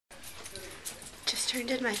turned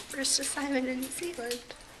in my first assignment in New Zealand.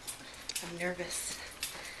 I'm nervous,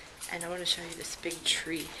 and I want to show you this big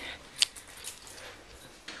tree.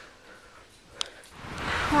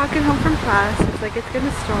 Walking home from class, looks like it's gonna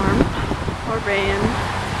storm or rain.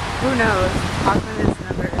 Who knows? Auckland is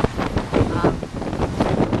never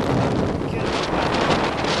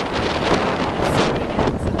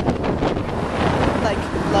like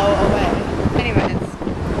blow away. Anyways,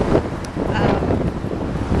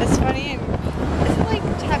 it's funny. Is it like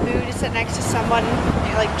taboo to sit next to someone,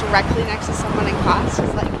 like directly next to someone in class?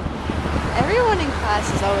 It's like everyone in class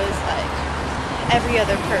is always like every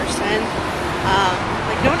other person.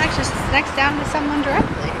 Like no one actually sits next down to someone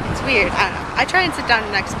directly. It's weird. I don't know. I try and sit down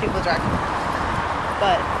next to people directly,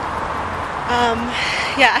 but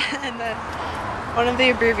yeah. And then one of the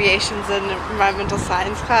abbreviations in environmental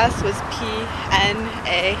science class was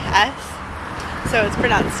PNAS, so it's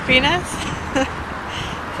pronounced Pnas.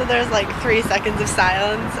 So there's like 3 seconds of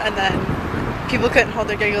silence, and then people couldn't hold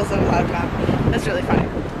their giggles in a loud mouth. That's really funny.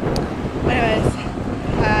 Anyways,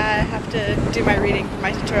 I have to do my reading for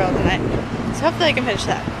my tutorial tonight, so hopefully I can finish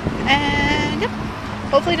that. And yeah,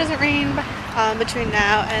 hopefully it doesn't rain between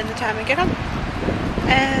now and the time I get home.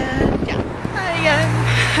 And yeah,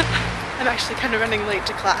 I'm actually kind of running late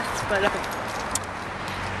to class, but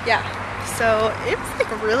yeah. So it was like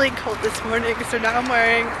really cold this morning, so now I'm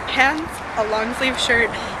wearing pants, a long sleeve shirt,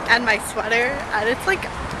 and my sweater, and it's like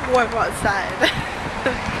warm outside.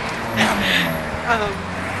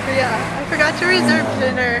 But yeah, I forgot to reserve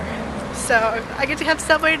dinner, so I get to have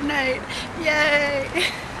Subway tonight. Yay!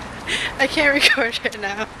 I can't record right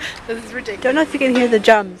now. This is ridiculous. Don't know if you can hear the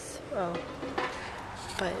drums. Oh,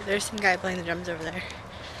 but there's some guy playing the drums over there,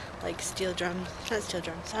 like steel drums, not steel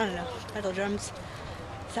drums. I don't know, metal drums,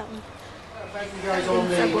 something. Bacon goes on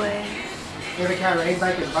the Subway. every carry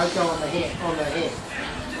bacon both go on the head.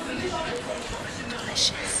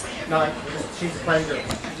 Delicious. No, she's a plain girl.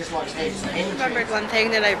 She just likes heads. I remembered one thing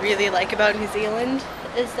that I really like about New Zealand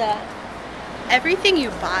is that everything you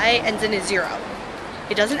buy ends in a 0.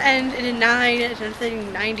 It doesn't end in a 9, it ends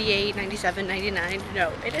in 98, 97, 99.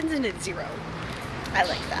 No, it ends in a 0. I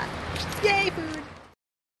like that. Yay, food!